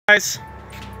Guys,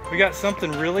 we got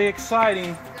something really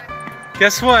exciting.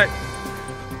 Guess what?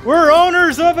 We're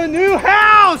owners of a new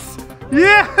house!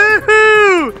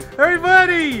 Yahoo!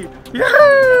 Everybody!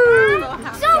 Yahoo!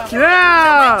 So,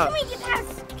 Yeah! Can we get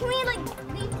past? Can we like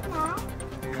leave tomorrow?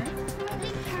 Can we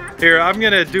leave tomorrow? Here, I'm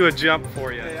gonna do a jump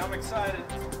for you. Okay, I'm excited.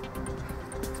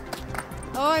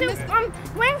 Oh, I missed.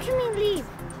 When can we leave?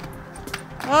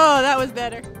 Oh, that was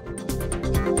better.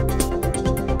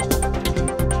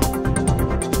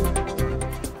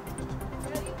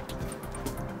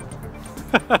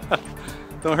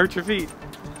 Don't hurt your feet.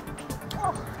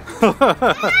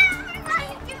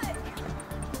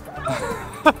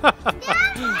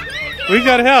 We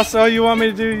got a house. Oh, you want me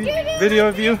to do video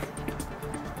of you?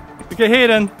 Okay,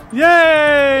 Hayden.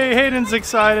 Yay! Hayden's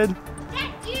excited.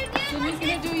 Jimmy's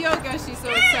gonna do yoga. She's so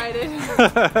excited.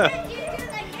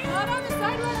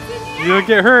 You don't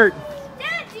get hurt.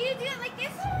 Dad, do you do it like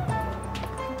this?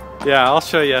 Yeah, I'll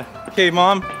show you. Okay,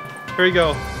 Mom. Here we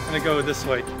go. I'm gonna go this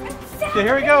way. Okay,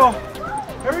 here we go.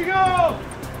 Here we go.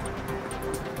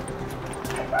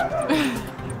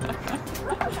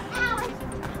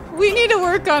 We need to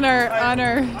work on our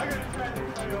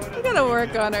we gotta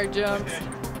work on our jumps. Okay.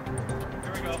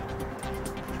 Here we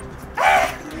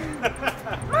go.